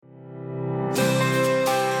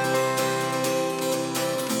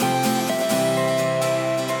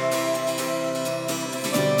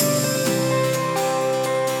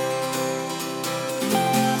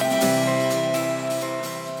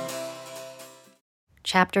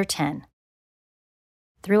Chapter 10.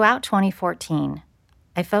 Throughout 2014,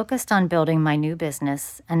 I focused on building my new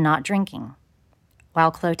business and not drinking,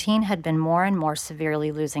 while Chlotene had been more and more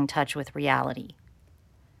severely losing touch with reality.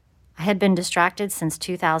 I had been distracted since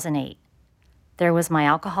 2008. There was my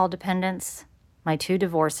alcohol dependence, my 2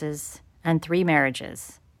 divorces, and 3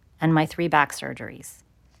 marriages, and my 3 back surgeries.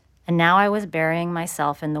 And now I was burying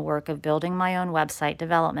myself in the work of building my own website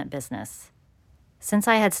development business. Since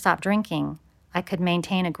I had stopped drinking, I could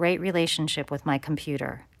maintain a great relationship with my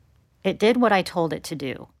computer. It did what I told it to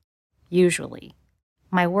do, usually.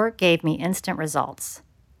 My work gave me instant results.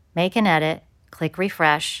 Make an edit, click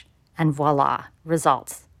refresh, and voila,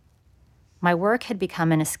 results. My work had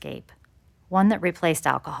become an escape, one that replaced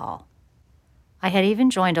alcohol. I had even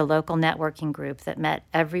joined a local networking group that met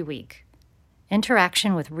every week.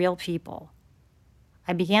 Interaction with real people.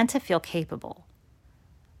 I began to feel capable.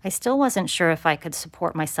 I still wasn't sure if I could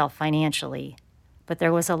support myself financially, but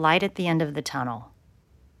there was a light at the end of the tunnel.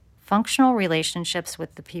 Functional relationships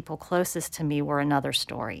with the people closest to me were another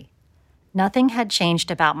story. Nothing had changed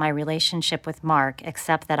about my relationship with Mark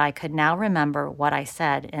except that I could now remember what I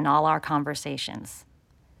said in all our conversations.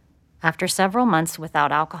 After several months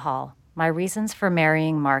without alcohol, my reasons for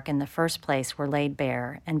marrying Mark in the first place were laid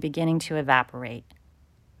bare and beginning to evaporate.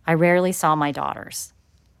 I rarely saw my daughters.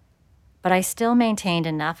 But I still maintained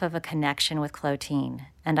enough of a connection with Chlotene,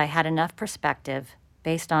 and I had enough perspective,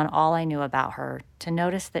 based on all I knew about her, to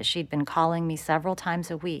notice that she'd been calling me several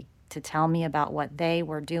times a week to tell me about what they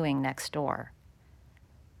were doing next door.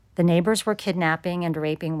 The neighbors were kidnapping and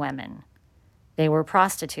raping women. They were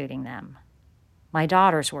prostituting them. My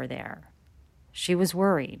daughters were there. She was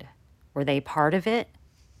worried. Were they part of it?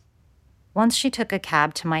 Once she took a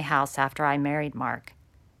cab to my house after I married Mark.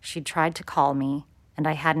 She'd tried to call me, and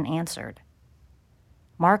I hadn't answered.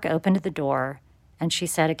 Mark opened the door, and she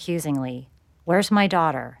said accusingly, "Where's my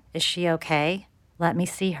daughter? Is she okay? Let me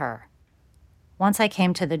see her." Once I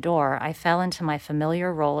came to the door, I fell into my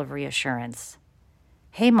familiar role of reassurance.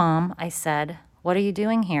 "Hey, Mom," I said. "What are you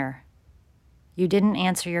doing here?" "You didn't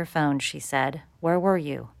answer your phone," she said. "Where were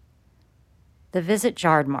you?" The visit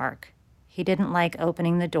jarred Mark. He didn't like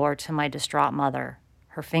opening the door to my distraught mother,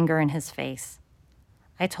 her finger in his face.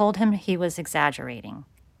 I told him he was exaggerating.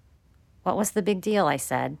 "What was the big deal?" I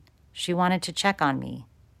said. "She wanted to check on me,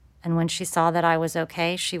 and when she saw that I was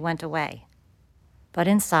okay, she went away." But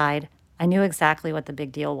inside, I knew exactly what the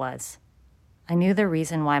big deal was. I knew the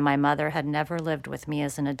reason why my mother had never lived with me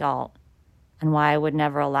as an adult, and why I would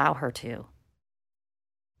never allow her to.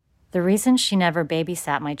 The reason she never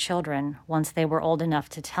babysat my children once they were old enough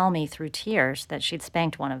to tell me through tears that she'd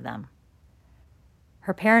spanked one of them.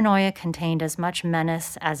 Her paranoia contained as much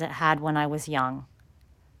menace as it had when I was young.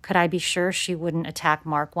 Could I be sure she wouldn't attack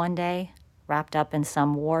Mark one day, wrapped up in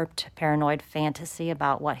some warped, paranoid fantasy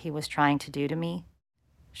about what he was trying to do to me?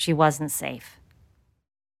 She wasn't safe.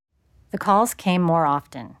 The calls came more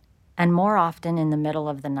often, and more often in the middle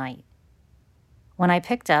of the night. When I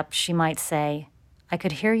picked up, she might say, "I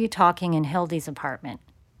could hear you talking in Hildy's apartment."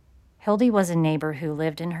 Hildy was a neighbor who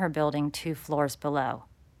lived in her building 2 floors below.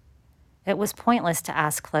 It was pointless to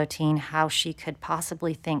ask Chlotene how she could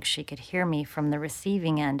possibly think she could hear me from the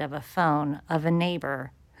receiving end of a phone of a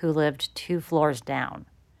neighbor who lived 2 floors down.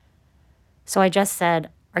 So I just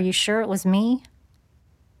said, "Are you sure it was me?"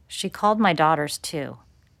 She called my daughters too.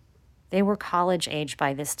 They were college age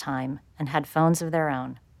by this time and had phones of their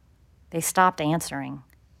own. They stopped answering.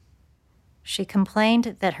 She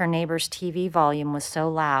complained that her neighbor's TV volume was so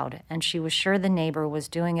loud, and she was sure the neighbor was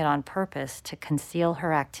doing it on purpose to conceal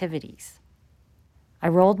her activities. I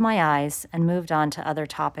rolled my eyes and moved on to other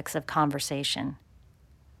topics of conversation.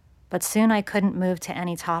 But soon I couldn't move to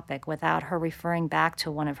any topic without her referring back to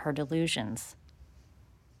one of her delusions.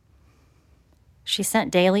 She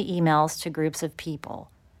sent daily emails to groups of people,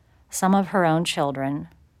 some of her own children,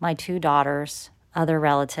 my 2 daughters, other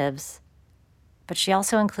relatives, but she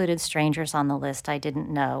also included strangers on the list I didn't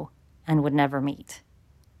know and would never meet.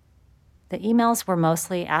 The emails were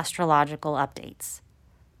mostly astrological updates,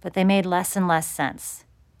 but they made less and less sense,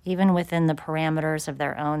 even within the parameters of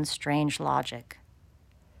their own strange logic.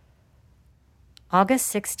 August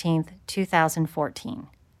 16th, 2014.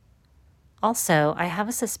 Also, I have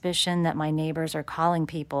a suspicion that my neighbors are calling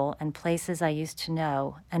people and places I used to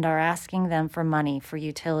know and are asking them for money for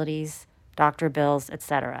utilities, doctor bills,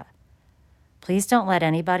 etc. Please don't let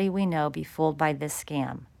anybody we know be fooled by this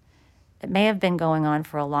scam. It may have been going on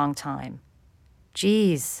for a long time.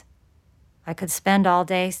 Geez, I could spend all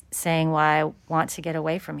day saying why I want to get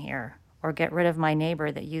away from here or get rid of my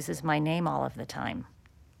neighbor that uses my name all of the time.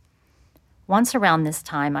 Once around this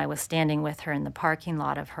time, I was standing with her in the parking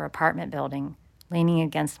lot of her apartment building, leaning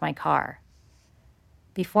against my car.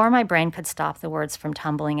 Before my brain could stop the words from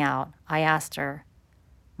tumbling out, I asked her,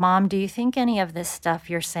 "Mom, do you think any of this stuff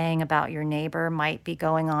you're saying about your neighbor might be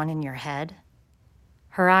going on in your head?"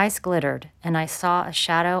 Her eyes glittered, and I saw a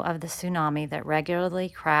shadow of the tsunami that regularly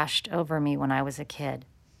crashed over me when I was a kid.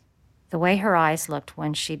 The way her eyes looked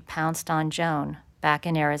when she'd pounced on Joan back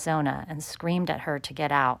in Arizona and screamed at her to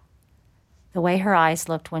get out. The way her eyes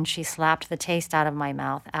looked when she slapped the taste out of my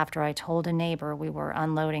mouth after I told a neighbor we were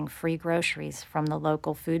unloading free groceries from the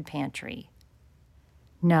local food pantry.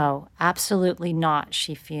 "No, absolutely not,"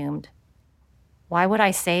 she fumed. "Why would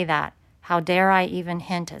I say that? How dare I even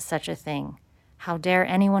hint at such a thing? How dare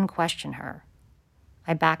anyone question her?"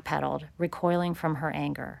 I backpedaled, recoiling from her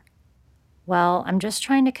anger. "Well, I'm just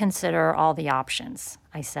trying to consider all the options,"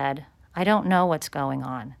 I said. "I don't know what's going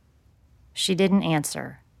on." She didn't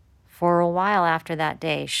answer. For a while after that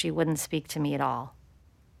day, she wouldn't speak to me at all.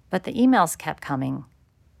 But the emails kept coming.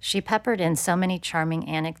 She peppered in so many charming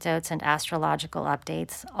anecdotes and astrological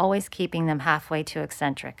updates, always keeping them halfway too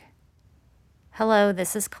eccentric. "Hello,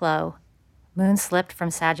 this is Chloe. Moon slipped from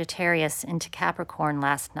Sagittarius into Capricorn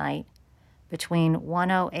last night between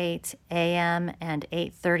 1:08 a.m. and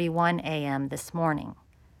 8:31 a.m. this morning.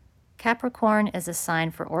 Capricorn is a sign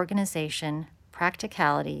for organization,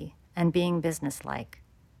 practicality, and being businesslike.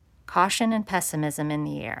 Caution and pessimism in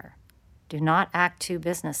the air. Do not act too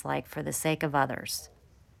businesslike for the sake of others.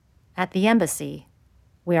 At the embassy,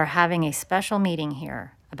 we are having a special meeting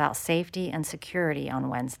here about safety and security on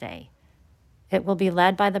Wednesday. It will be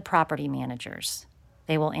led by the property managers.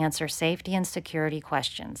 They will answer safety and security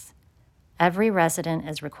questions. Every resident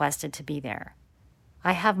is requested to be there.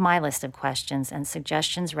 I have my list of questions and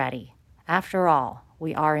suggestions ready. After all,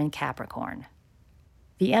 we are in Capricorn."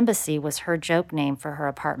 The embassy was her joke name for her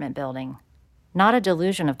apartment building. Not a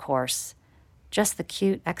delusion, of course, just the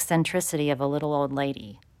cute eccentricity of a little old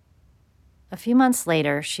lady. A few months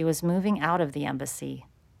later, she was moving out of the embassy,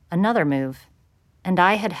 another move, and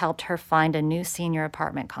I had helped her find a new senior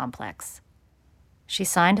apartment complex. She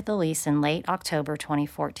signed the lease in late October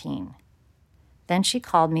 2014. Then she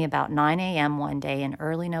called me about 9 a.m. one day in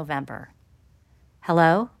early November.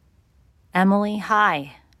 "Hello? Emily,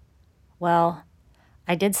 hi. Well,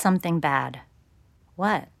 I did something bad."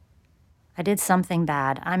 "What?" "I did something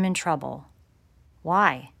bad. I'm in trouble."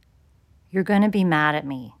 "Why?" "You're going to be mad at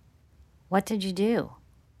me." "What did you do?"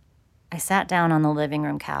 I sat down on the living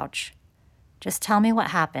room couch. "Just tell me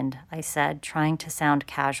what happened," I said, trying to sound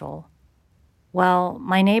casual. "Well,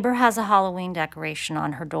 my neighbor has a Halloween decoration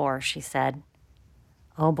on her door," she said.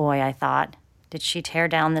 Oh boy, I thought. Did she tear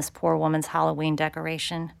down this poor woman's Halloween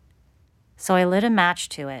decoration? So I lit a match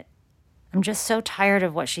to it. I'm just so tired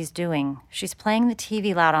of what she's doing. She's playing the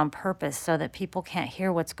TV loud on purpose so that people can't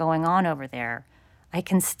hear what's going on over there. I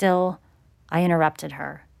interrupted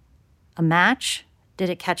her. "A match? Did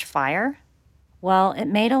it catch fire?" "Well, it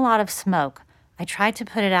made a lot of smoke. I tried to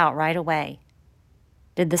put it out right away."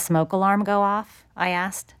 "Did the smoke alarm go off?" I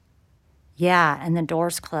asked. "Yeah, and the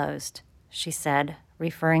doors closed," she said,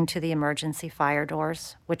 referring to the emergency fire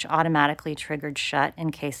doors, which automatically triggered shut in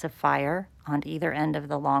case of fire on either end of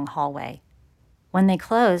the long hallway. "When they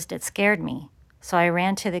closed, it scared me, so I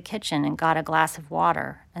ran to the kitchen and got a glass of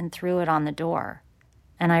water and threw it on the door.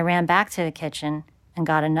 And I ran back to the kitchen and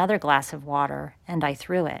got another glass of water and I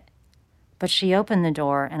threw it. But she opened the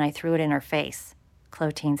door and I threw it in her face,"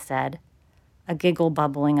 Chlotene said, a giggle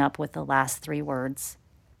bubbling up with the last three words.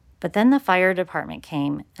 "But then the fire department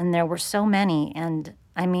came, and there were so many, and,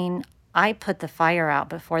 I put the fire out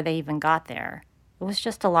before they even got there. It was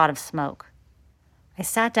just a lot of smoke." I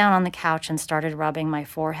sat down on the couch and started rubbing my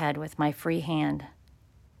forehead with my free hand.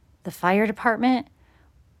 "The fire department?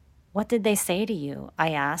 What did they say to you?"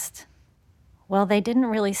 I asked. "Well, they didn't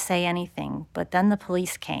really say anything, but then the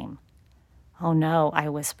police came." "Oh no," I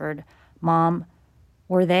whispered. "Mom,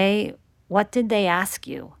 what did they ask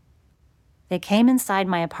you?" "They came inside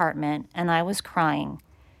my apartment, and I was crying.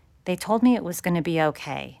 They told me it was going to be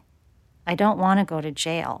okay. I don't want to go to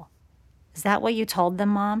jail." "Is that what you told them,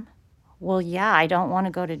 Mom?" "Well, yeah, I don't want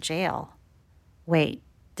to go to jail." "Wait,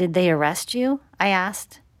 did they arrest you?" I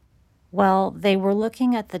asked. "Well, they were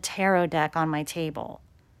looking at the tarot deck on my table.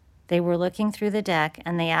 They were looking through the deck,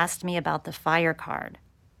 and they asked me about the fire card.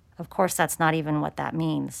 Of course, that's not even what that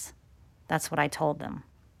means. That's what I told them."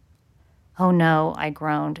 "Oh no," I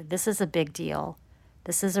groaned. "This is a big deal.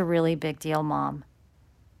 This is a really big deal, Mom."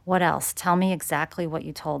 "What else? Tell me exactly what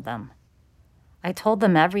you told them." "I told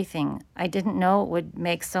them everything. I didn't know it would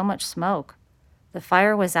make so much smoke. The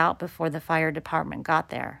fire was out before the fire department got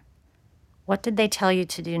there." "What did they tell you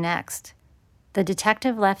to do next?" "The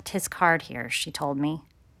detective left his card here," she told me.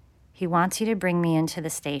 He wants you to bring me into the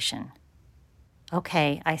station."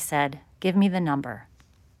 "Okay," I said. "Give me the number."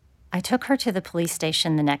 I took her to the police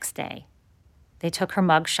station the next day. They took her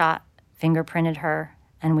mugshot, fingerprinted her,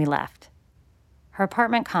 and we left. Her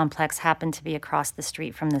apartment complex happened to be across the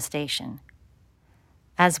street from the station.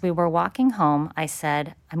 As we were walking home, I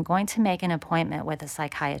said, "I'm going to make an appointment with a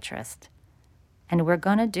psychiatrist, and we're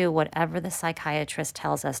going to do whatever the psychiatrist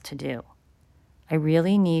tells us to do. I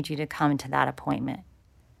really need you to come to that appointment."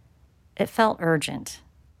 It felt urgent.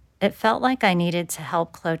 It felt like I needed to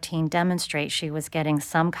help Chlotene demonstrate she was getting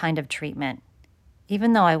some kind of treatment,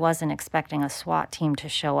 even though I wasn't expecting a SWAT team to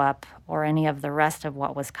show up or any of the rest of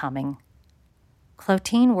what was coming.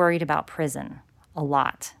 Chlotene worried about prison, a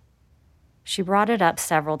lot. She brought it up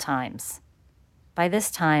several times. By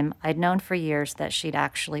this time, I'd known for years that she'd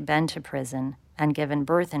actually been to prison and given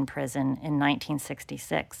birth in prison in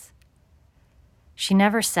 1966. She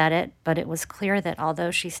never said it, but it was clear that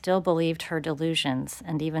although she still believed her delusions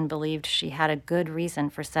and even believed she had a good reason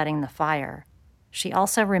for setting the fire, she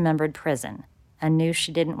also remembered prison and knew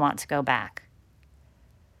she didn't want to go back.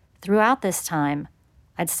 Throughout this time,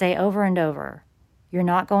 I'd say over and over, "You're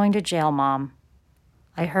not going to jail, Mom."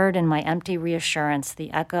 I heard in my empty reassurance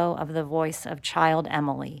the echo of the voice of child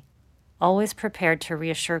Emily, always prepared to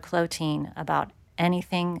reassure Chlotene about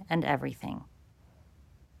anything and everything.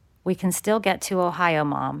 "We can still get to Ohio,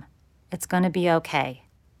 Mom. It's going to be okay.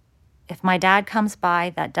 If my dad comes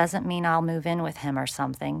by, that doesn't mean I'll move in with him or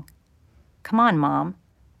something. Come on, Mom.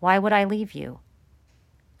 Why would I leave you?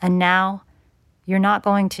 And now, you're not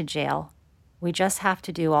going to jail. We just have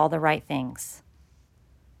to do all the right things."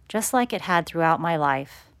 Just like it had throughout my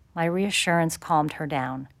life, my reassurance calmed her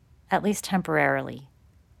down, at least temporarily.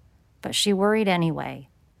 But she worried anyway.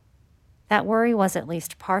 That worry was at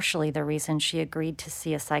least partially the reason she agreed to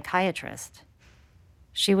see a psychiatrist.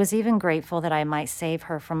 She was even grateful that I might save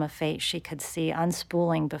her from a fate she could see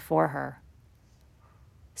unspooling before her.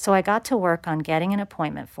 So I got to work on getting an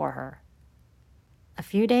appointment for her. A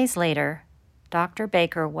few days later, Dr.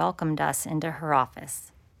 Baker welcomed us into her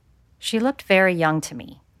office. She looked very young to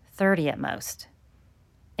me, 30 at most.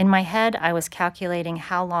 In my head, I was calculating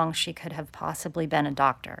how long she could have possibly been a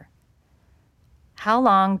doctor. How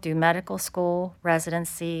long do medical school,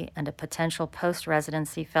 residency, and a potential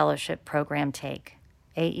post-residency fellowship program take?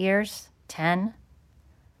 8 years? 10?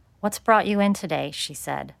 "What's brought you in today?" she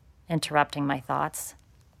said, interrupting my thoughts.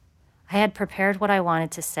 I had prepared what I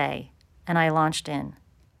wanted to say, and I launched in.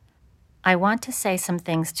 "I want to say some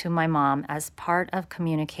things to my mom as part of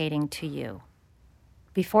communicating to you.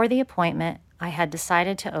 Before the appointment, I had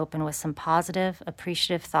decided to open with some positive,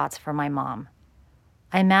 appreciative thoughts for my mom.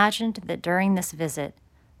 I imagined that during this visit,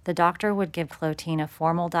 the doctor would give Chlotene a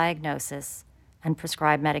formal diagnosis and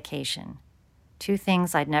prescribe medication, 2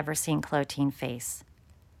 things I'd never seen Chlotene face.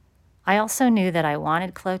 I also knew that I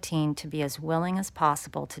wanted Chlotene to be as willing as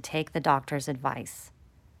possible to take the doctor's advice,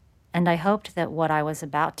 and I hoped that what I was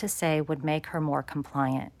about to say would make her more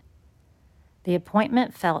compliant. The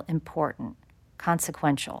appointment felt important,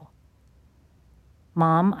 consequential.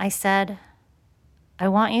 "Mom," I said, "I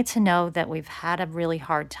want you to know that we've had a really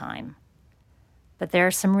hard time, but there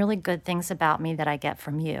are some really good things about me that I get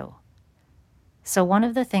from you. So one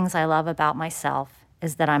of the things I love about myself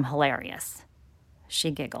is that I'm hilarious." She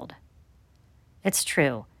giggled. "It's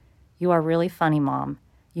true. You are really funny, Mom.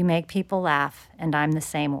 You make people laugh, and I'm the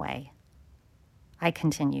same way." I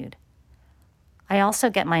continued. "I also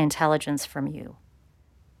get my intelligence from you.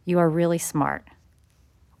 You are really smart."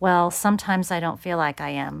 "Well, sometimes I don't feel like I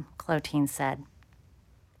am," Chlotene said.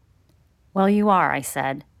 "Well, you are," I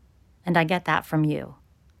said, "and I get that from you.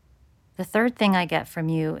 The third thing I get from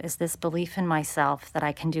you is this belief in myself that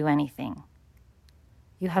I can do anything.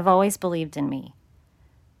 You have always believed in me.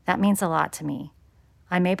 That means a lot to me.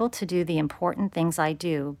 I'm able to do the important things I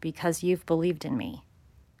do because you've believed in me."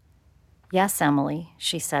 "Yes, Emily,"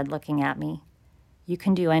 she said, looking at me. "You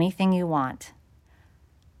can do anything you want."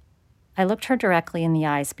 I looked her directly in the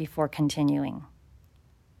eyes before continuing.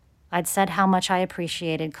 I'd said how much I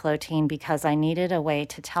appreciated Chlotene because I needed a way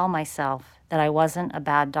to tell myself that I wasn't a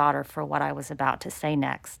bad daughter for what I was about to say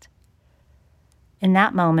next. In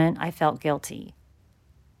that moment, I felt guilty,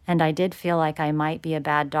 and I did feel like I might be a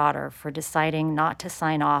bad daughter for deciding not to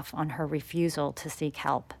sign off on her refusal to seek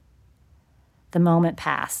help. The moment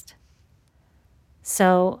passed.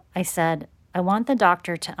 "So," I said, "I want the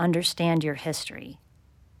doctor to understand your history."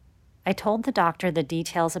 I told the doctor the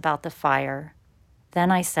details about the fire. Then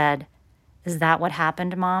I said, "Is that what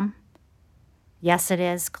happened, Mom?" "Yes, it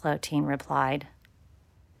is," Chlotene replied.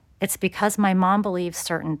 "It's because my mom believes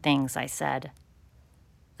certain things," I said.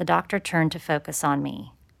 The doctor turned to focus on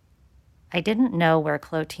me. I didn't know where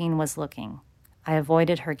Chlotene was looking. I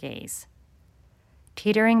avoided her gaze.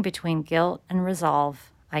 Teetering between guilt and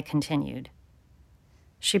resolve, I continued.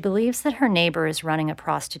 She believes that her neighbor is running a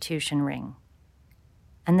prostitution ring.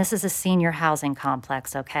 And this is a senior housing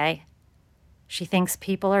complex, okay? She thinks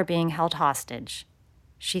people are being held hostage.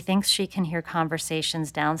 She thinks she can hear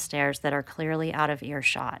conversations downstairs that are clearly out of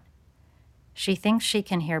earshot. She thinks she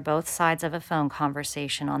can hear both sides of a phone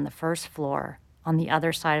conversation on the first floor, on the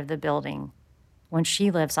other side of the building, when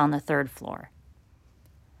she lives on the third floor.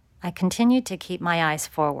 I continued to keep my eyes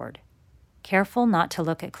forward, careful not to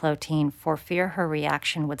look at Chlotene for fear her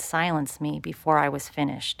reaction would silence me before I was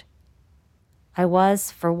finished. I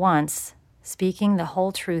was, for once, speaking the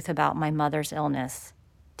whole truth about my mother's illness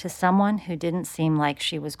to someone who didn't seem like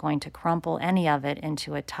she was going to crumple any of it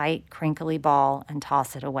into a tight, crinkly ball and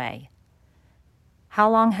toss it away. "How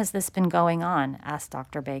long has this been going on?" asked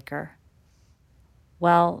Dr. Baker.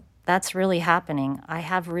 "Well, that's really happening. I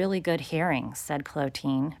have really good hearing," said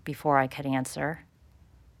Chlotene before I could answer.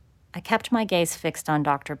 I kept my gaze fixed on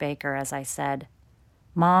Dr. Baker as I said,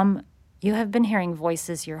 "Mom, you have been hearing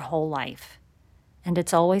voices your whole life, and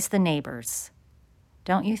it's always the neighbors.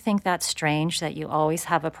 Don't you think that's strange that you always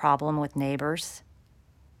have a problem with neighbors?"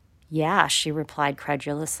 "Yeah," she replied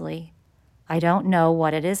credulously. "I don't know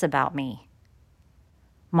what it is about me."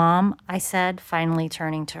 "Mom," I said, finally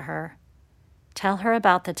turning to her, "tell her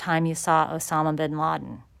about the time you saw Osama bin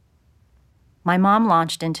Laden." My mom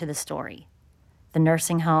launched into the story. The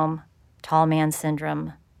nursing home, tall man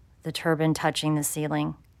syndrome, the turban touching the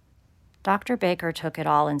ceiling. Dr. Baker took it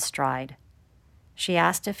all in stride. She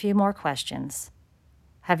asked a few more questions.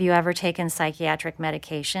 "Have you ever taken psychiatric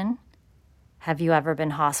medication? Have you ever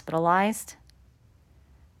been hospitalized?"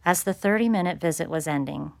 As the 30-minute visit was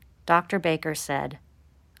ending, Dr. Baker said,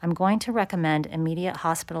 "I'm going to recommend immediate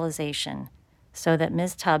hospitalization so that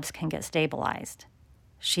Ms. Tubbs can get stabilized.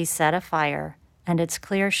 She's set a fire, and it's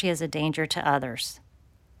clear she is a danger to others."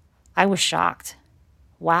 I was shocked.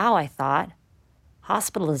 Wow, I thought.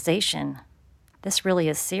 Hospitalization. This really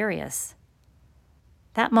is serious.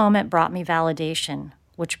 That moment brought me validation,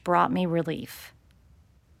 which brought me relief.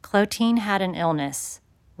 Chlotene had an illness,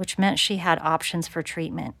 which meant she had options for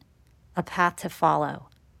treatment, a path to follow.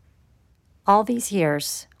 All these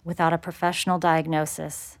years, without a professional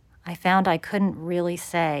diagnosis, I found I couldn't really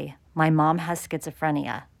say, "My mom has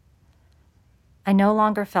schizophrenia." I no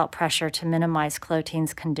longer felt pressure to minimize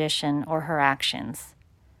Clotene's condition or her actions.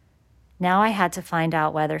 Now I had to find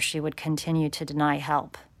out whether she would continue to deny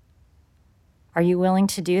help. "Are you willing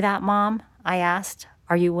to do that, Mom?" I asked.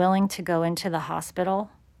 "Are you willing to go into the hospital?"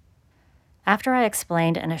 After I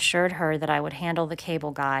explained and assured her that I would handle the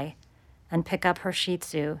cable guy and pick up her Shih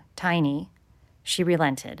Tzu, Tiny, she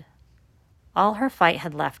relented. All her fight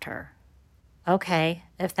had left her. "Okay,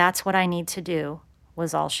 if that's what I need to do,"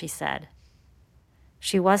 was all she said.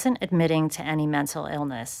 She wasn't admitting to any mental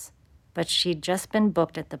illness, but she'd just been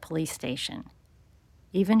booked at the police station.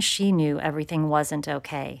 Even she knew everything wasn't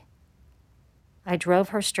okay. I drove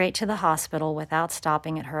her straight to the hospital without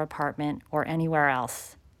stopping at her apartment or anywhere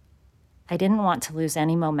else. I didn't want to lose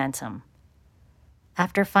any momentum.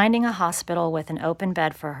 After finding a hospital with an open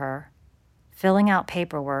bed for her, filling out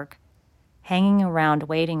paperwork, hanging around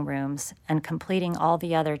waiting rooms, and completing all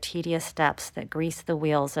the other tedious steps that grease the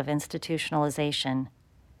wheels of institutionalization,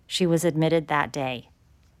 she was admitted that day.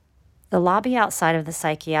 The lobby outside of the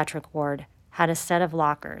psychiatric ward had a set of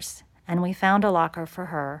lockers, and we found a locker for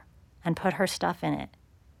her and put her stuff in it.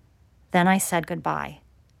 Then I said goodbye.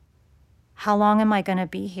 "How long am I going to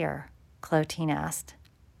be here?" Chlotene asked.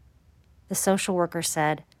 The social worker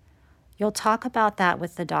said, "You'll talk about that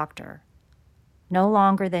with the doctor. No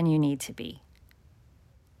longer than you need to be."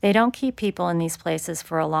 "They don't keep people in these places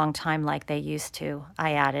for a long time like they used to,"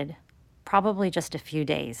 I added. "Probably just a few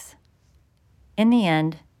days." In the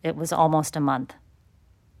end, it was almost a month.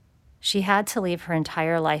 She had to leave her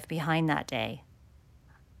entire life behind that day.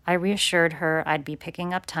 I reassured her I'd be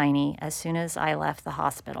picking up Tiny as soon as I left the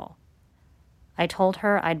hospital. I told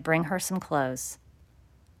her I'd bring her some clothes.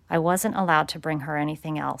 I wasn't allowed to bring her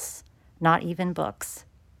anything else, not even books.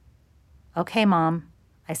 "Okay, Mom,"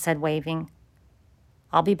 I said, waving.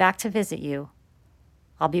 "I'll be back to visit you.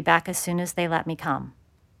 I'll be back as soon as they let me come."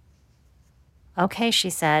 "Okay," she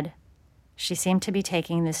said. She seemed to be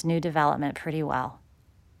taking this new development pretty well.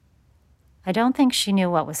 I don't think she knew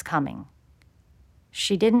what was coming.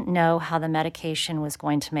 She didn't know how the medication was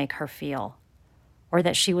going to make her feel, or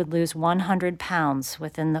that she would lose 100 pounds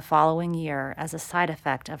within the following year as a side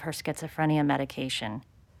effect of her schizophrenia medication.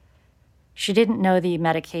 She didn't know the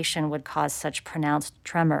medication would cause such pronounced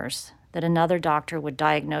tremors that another doctor would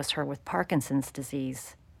diagnose her with Parkinson's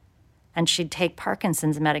disease. and she'd take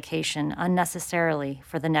Parkinson's medication unnecessarily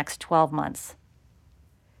for the next 12 months.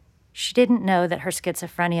 She didn't know that her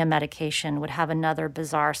schizophrenia medication would have another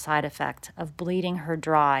bizarre side effect of bleeding her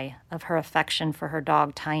dry of her affection for her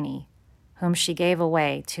dog Tiny, whom she gave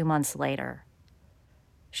away 2 months later.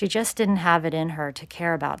 She just didn't have it in her to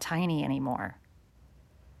care about Tiny anymore.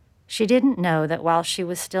 She didn't know that while she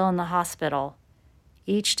was still in the hospital,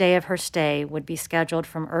 each day of her stay would be scheduled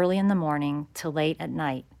from early in the morning to late at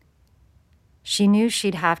night. She knew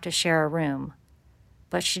she'd have to share a room,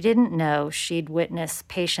 but she didn't know she'd witness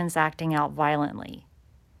patients acting out violently.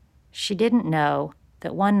 She didn't know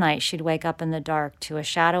that one night she'd wake up in the dark to a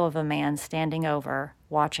shadow of a man standing over,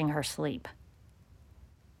 watching her sleep.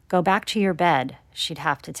 "Go back to your bed," she'd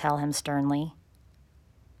have to tell him sternly.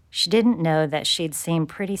 She didn't know that she'd seem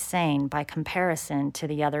pretty sane by comparison to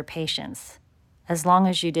the other patients, as long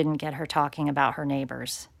as you didn't get her talking about her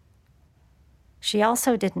neighbors. She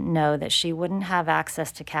also didn't know that she wouldn't have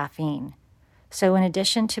access to caffeine, so in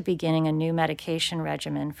addition to beginning a new medication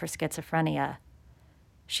regimen for schizophrenia,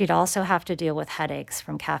 she'd also have to deal with headaches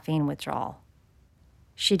from caffeine withdrawal.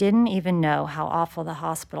 She didn't even know how awful the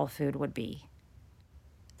hospital food would be,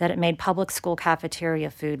 that it made public school cafeteria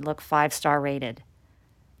food look 5-star rated,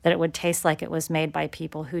 that it would taste like it was made by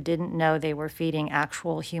people who didn't know they were feeding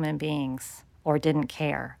actual human beings or didn't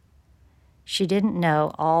care. She didn't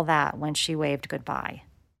know all that when she waved goodbye.